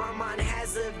see. My mind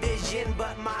has a vision,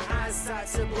 but my eyes start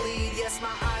to bleed. Yes,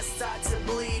 my eyes start to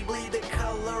bleed the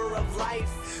color of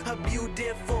life. A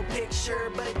beautiful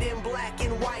picture, but in black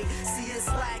and white. See, it's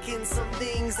lacking some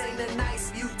things, ain't a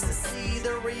nice view to see.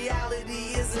 The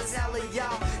reality is a tell of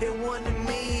y'all and one to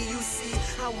me. You see,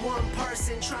 I'm one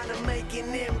person trying to make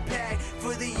an impact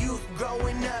for the youth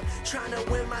growing up, trying to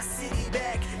win my city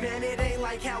back. Man, it ain't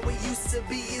like how it used to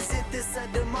be. Is it this a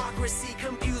democracy?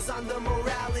 Confused on the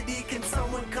morality. Can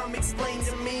someone come explain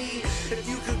to me? If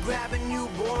you could grab a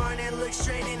newborn and look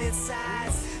straight in its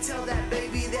eyes, tell that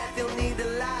baby that they'll need to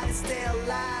lie to stay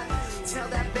alive. Tell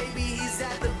that baby he's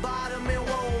at the bottom and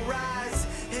won't rise.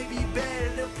 It'd be better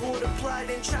to pull the plug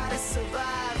and try to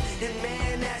survive. And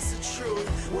man, that's the truth.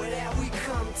 What have we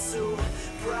come to?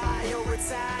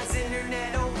 Prioritize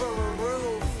internet over a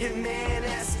roof. And man,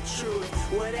 that's the truth.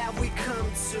 What have we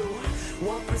come to?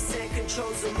 1%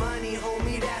 controls the money,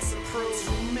 homie, that's the proof.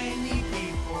 Too many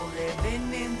people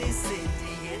living in this city.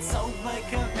 It's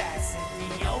overcapacity,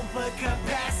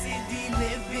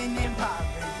 living in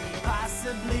poverty,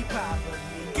 possibly, probably.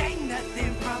 Gain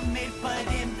nothing from it but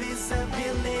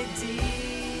invisibility.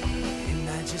 And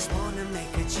I just wanna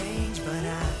make a change, but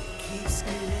I keep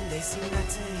screaming, they seem not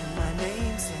to hear my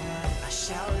name, so I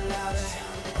shout louder.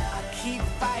 I keep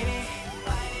fighting,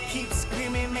 keep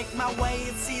screaming, make my way,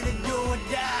 it's either do or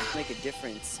die. Make a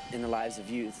difference in the lives of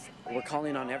youth. We're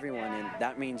calling on everyone, and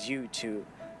that means you to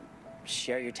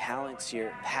share your talents,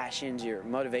 your passions, your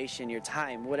motivation, your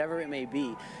time, whatever it may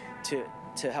be, to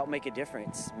help make a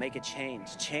difference, make a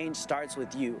change. Change starts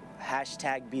with you.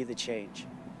 #BeTheChange.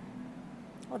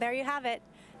 Well, there you have it,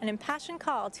 an impassioned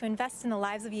call to invest in the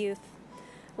lives of youth.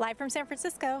 Live from San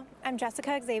Francisco, I'm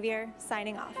Jessica Xavier,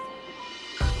 signing off.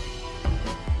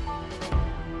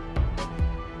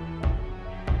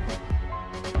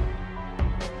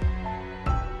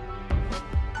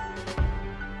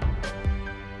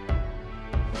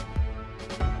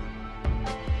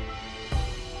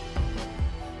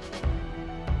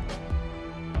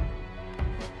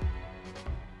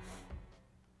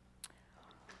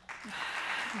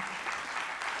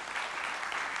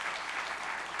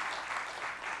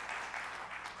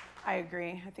 I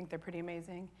agree. I think they're pretty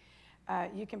amazing.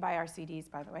 You can buy our CDs,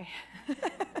 by the way.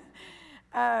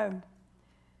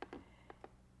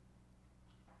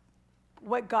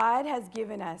 What God has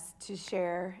given us to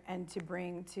share and to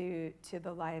bring to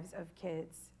the lives of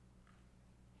kids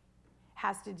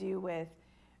has to do with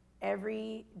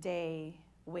every day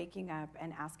waking up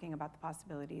and asking about the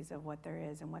possibilities of what there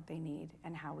is and what they need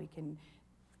and how we can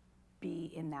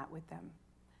be in that with them.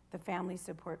 The family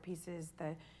support pieces,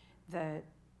 the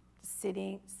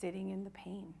sitting in the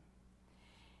pain.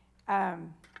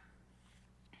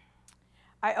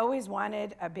 I always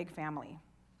wanted a big family.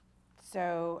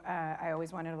 So I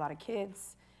always wanted a lot of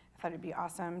kids. I thought it'd be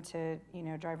awesome to,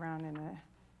 drive around in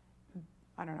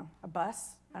a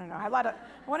bus. I don't know. I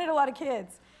wanted a lot of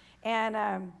kids.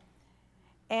 And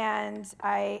And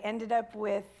I ended up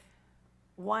with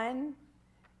one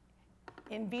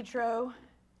in vitro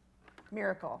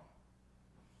miracle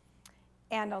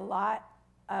and a lot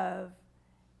of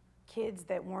kids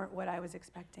that weren't what I was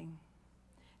expecting.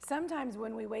 Sometimes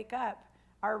when we wake up,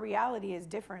 our reality is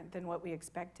different than what we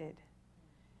expected.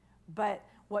 But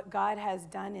what God has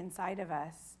done inside of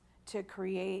us to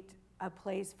create a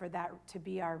place for that to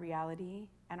be our reality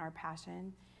and our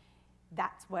passion,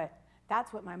 that's what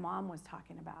my mom was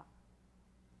talking about.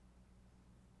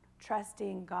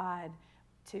 Trusting God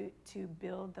to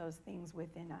build those things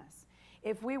within us.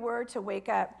 If we were to wake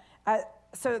up,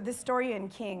 so this story in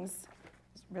Kings,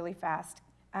 really fast.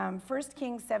 1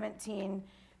 Kings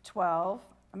 17:12.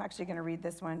 I'm actually going to read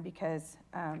this one because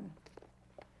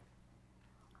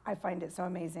I find it so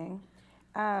amazing.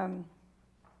 Some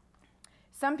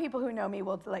people who know me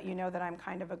will let you know that I'm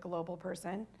kind of a global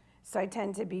person. So I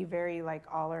tend to be very like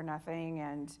all or nothing,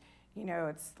 and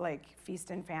it's like feast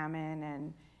and famine,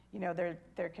 and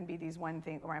there can be these one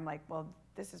thing where I'm like, well,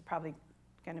 this is probably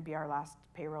going to be our last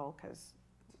payroll because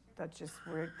that's just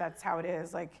weird. That's how it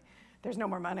is. Like, there's no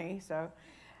more money.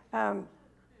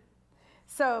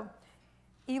 So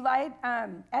Eli,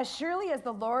 as surely as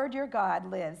the Lord your God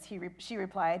lives, she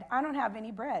replied, I don't have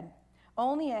any bread,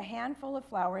 only a handful of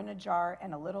flour in a jar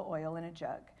and a little oil in a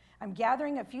jug. I'm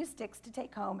gathering a few sticks to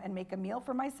take home and make a meal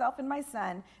for myself and my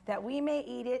son that we may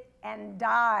eat it and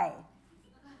die.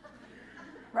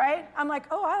 Right? I'm like,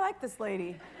 oh, I like this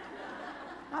lady.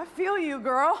 I feel you,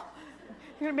 girl.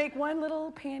 You're going to make one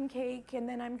little pancake and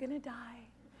then I'm going to die.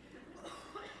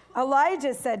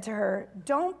 Elijah said to her,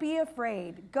 don't be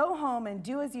afraid. Go home and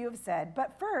do as you have said.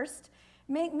 But first,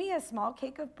 make me a small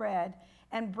cake of bread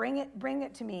and bring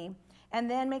it to me, and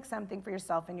then make something for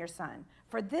yourself and your son.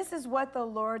 For this is what the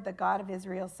Lord, the God of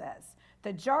Israel, says.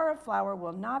 The jar of flour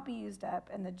will not be used up,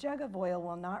 and the jug of oil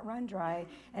will not run dry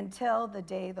until the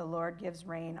day the Lord gives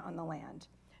rain on the land.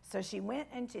 So she went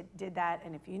and she did that,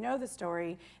 and if you know the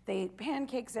story, they ate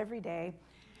pancakes every day.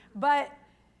 But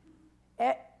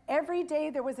every day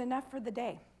there was enough for the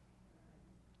day.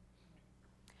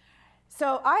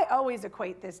 So I always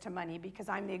equate this to money because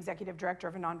I'm the executive director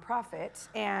of a nonprofit,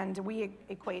 and we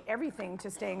equate everything to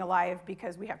staying alive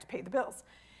because we have to pay the bills.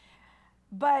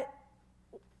 But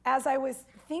as I was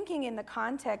thinking in the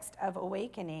context of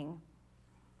awakening,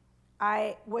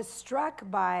 I was struck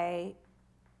by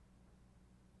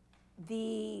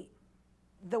the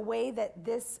way that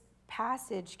this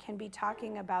passage can be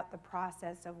talking about the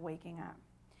process of waking up.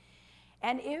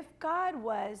 And if God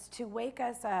was to wake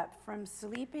us up from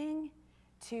sleeping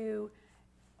to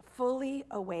fully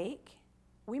awake,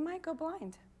 we might go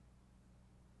blind,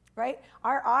 right?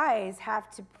 Our eyes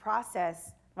have to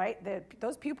process, right?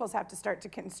 Those pupils have to start to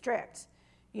constrict.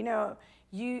 I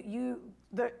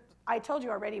told you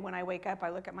already, when I wake up, I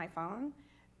look at my phone.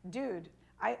 Dude,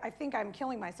 I think I'm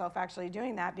killing myself actually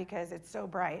doing that because it's so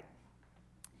bright.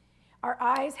 Our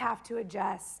eyes have to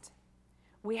adjust.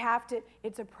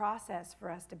 It's a process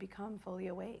for us to become fully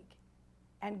awake.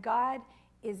 And God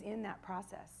is in that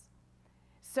process.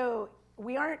 So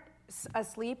we aren't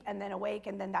asleep and then awake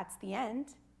and then that's the end,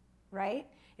 right?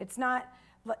 It's not,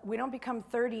 we don't become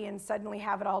 30 and suddenly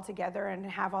have it all together and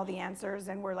have all the answers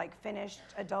and we're like finished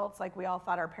adults like we all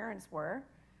thought our parents were,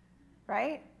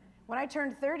 right? When I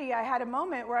turned 30, I had a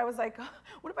moment where I was like,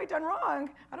 what have I done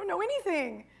wrong? I don't know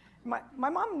anything. My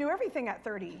mom knew everything at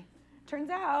 30.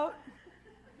 Turns out,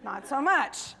 not so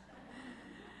much.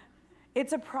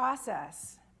 It's a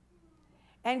process.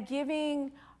 And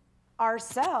giving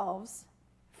ourselves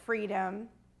freedom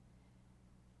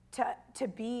to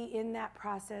be in that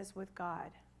process with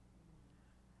God.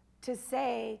 To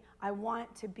say, I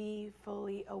want to be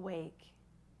fully awake.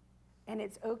 And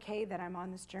it's okay that I'm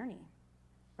on this journey,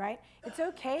 right? It's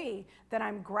okay that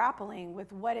I'm grappling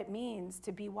with what it means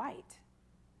to be white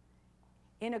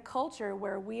in a culture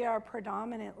where we are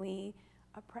predominantly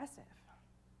oppressive.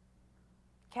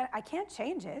 I can't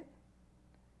change it,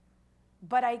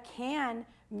 but I can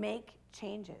make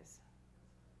changes.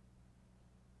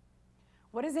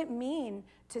 What does it mean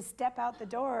to step out the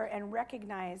door and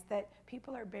recognize that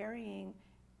people are burying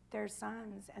their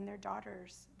sons and their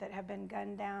daughters that have been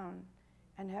gunned down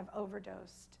and have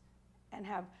overdosed and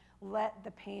have let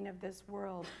the pain of this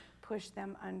world push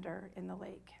them under in the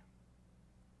lake?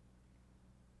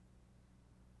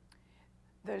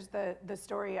 There's the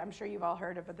story, I'm sure you've all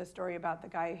heard of it, the story about the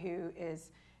guy who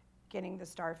is getting the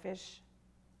starfish.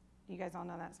 You guys all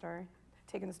know that story?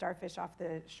 Taking the starfish off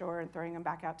the shore and throwing them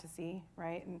back out to sea,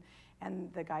 right?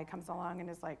 And the guy comes along and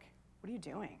is like, what are you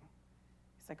doing?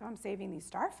 He's like, oh, I'm saving these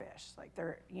starfish. Like,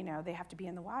 they have to be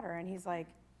in the water. And he's like,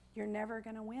 you're never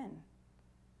going to win.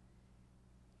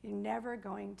 You're never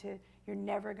going to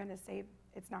say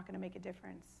it's not going to make a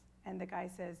difference. And the guy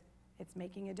says, it's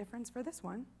making a difference for this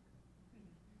one.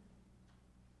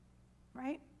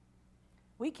 Right?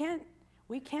 We can't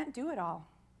do it all.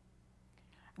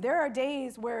 There are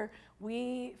days where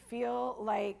we feel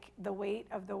like the weight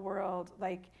of the world,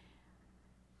 like,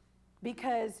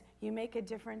 because you make a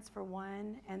difference for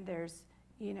one and there's,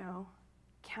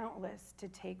 countless to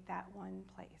take that one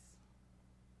place.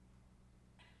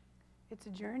 It's a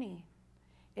journey.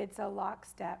 It's a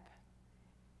lockstep.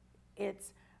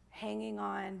 It's hanging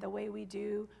on the way we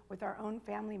do with our own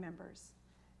family members,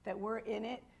 that we're in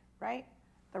it, right?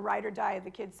 The ride or die.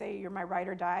 The kids say, you're my ride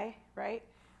or die, right?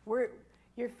 We're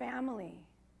your family.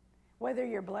 Whether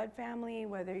you're blood family,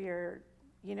 whether you're,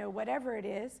 whatever it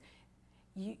is,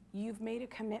 you've made a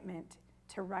commitment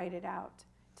to ride it out,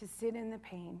 to sit in the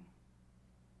pain,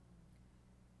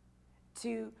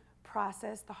 to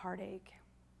process the heartache.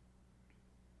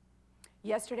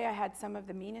 Yesterday, I had some of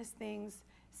the meanest things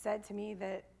said to me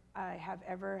that I have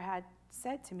ever had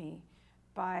said to me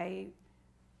by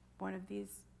one of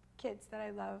these kids that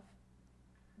I love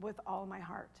with all my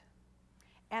heart.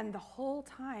 And the whole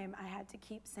time, I had to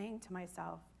keep saying to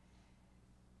myself,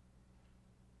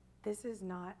 this is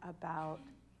not about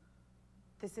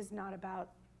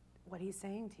what he's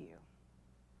saying to you.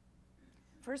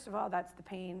 First of all, that's the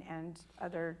pain and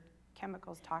other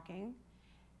chemicals talking.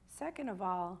 Second of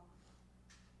all,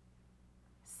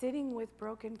 sitting with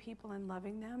broken people and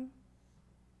loving them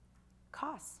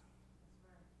costs.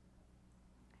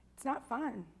 It's not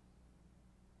fun.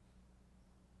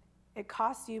 It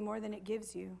costs you more than it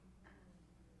gives you.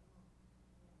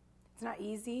 It's not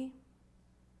easy.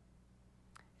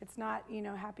 It's not,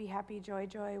 happy, happy, joy,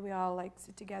 joy. We all like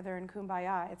sit together and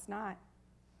kumbaya. It's not.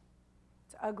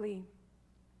 It's ugly.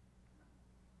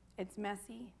 It's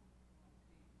messy.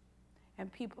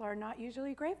 And people are not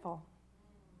usually grateful.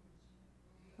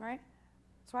 Right?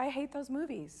 That's why I hate those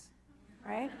movies.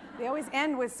 Right? They always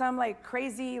end with some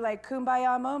crazy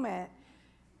kumbaya moment.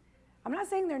 I'm not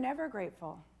saying they're never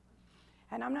grateful.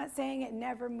 And I'm not saying it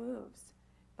never moves.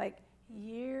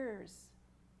 Years.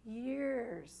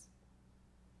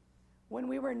 When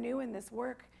we were new in this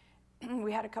work,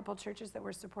 we had a couple churches that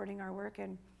were supporting our work,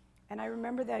 and I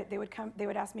remember that they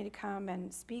would ask me to come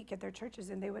and speak at their churches,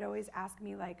 and they would always ask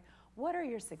me, what are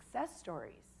your success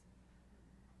stories?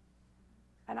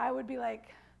 And I would be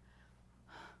like,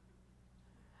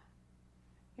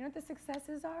 you know what the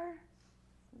successes are?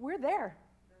 We're there.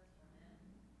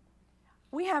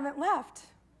 We haven't left.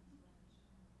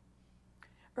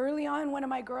 Early on, one of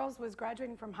my girls was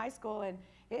graduating from high school, and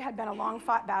it had been a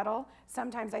long-fought battle.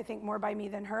 Sometimes I think more by me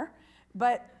than her.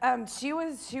 But she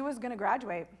was going to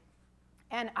graduate.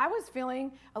 And I was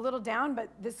feeling a little down, but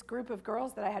this group of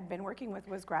girls that I had been working with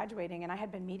was graduating, and I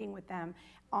had been meeting with them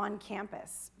on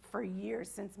campus for years,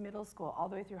 since middle school, all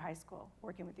the way through high school,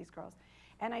 working with these girls.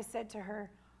 And I said to her,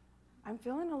 I'm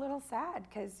feeling a little sad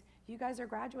because you guys are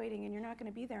graduating and you're not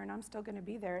going to be there, and I'm still going to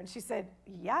be there. And she said,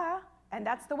 yeah, and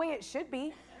that's the way it should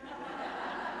be.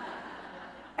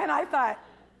 And I thought,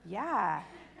 yeah,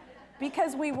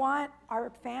 because we want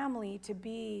our family to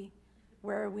be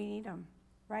where we need them,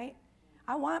 right?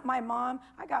 I want my mom,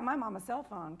 I got my mom a cell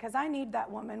phone because I need that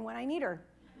woman when I need her,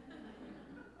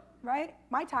 right?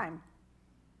 My time.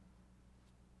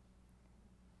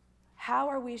 How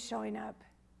are we showing up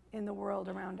in the world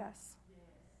around us?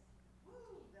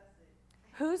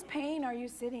 Whose pain are you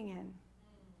sitting in?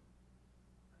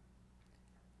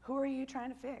 Who are you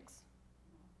trying to fix?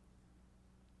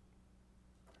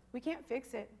 We can't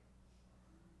fix it.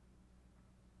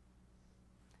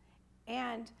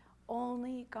 And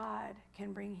only God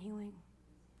can bring healing.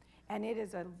 And it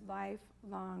is a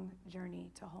lifelong journey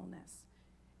to wholeness,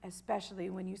 especially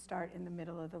when you start in the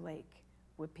middle of the lake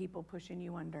with people pushing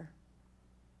you under.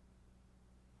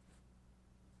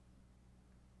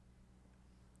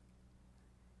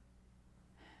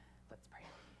 Let's pray.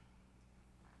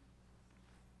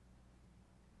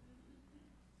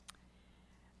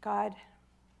 God,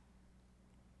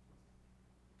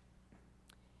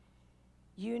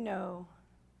 you know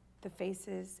the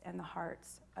faces and the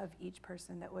hearts of each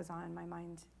person that was on my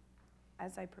mind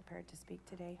as I prepared to speak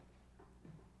today.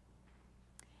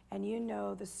 And you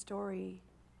know the story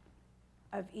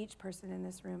of each person in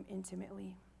this room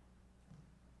intimately.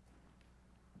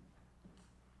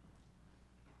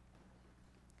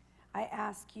 I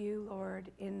ask you, Lord,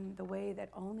 in the way that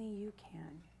only you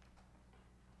can,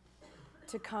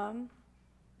 to come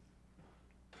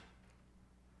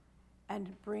and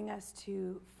bring us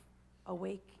to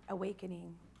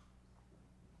awakening.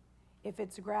 If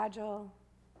it's gradual,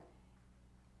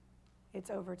 it's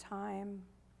over time,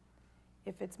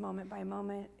 if it's moment by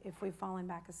moment, if we've fallen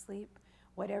back asleep,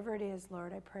 whatever it is,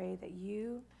 Lord, I pray that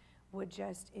you would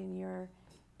just, in your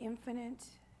infinite,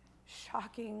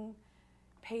 shocking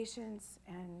patience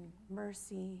and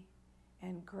mercy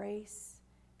and grace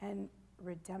and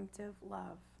redemptive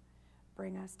love,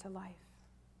 bring us to life.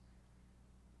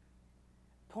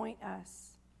 Point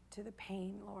us to the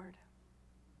pain, Lord.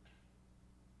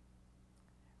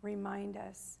 Remind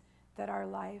us that our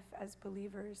life as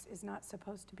believers is not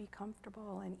supposed to be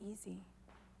comfortable and easy.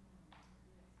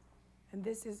 And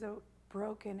this is a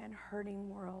broken and hurting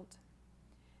world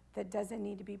that doesn't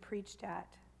need to be preached at,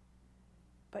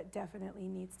 but definitely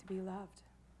needs to be loved.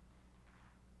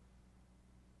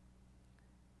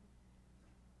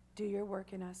 Do your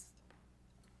work in us.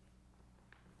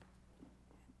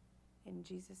 In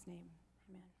Jesus' name,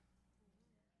 amen.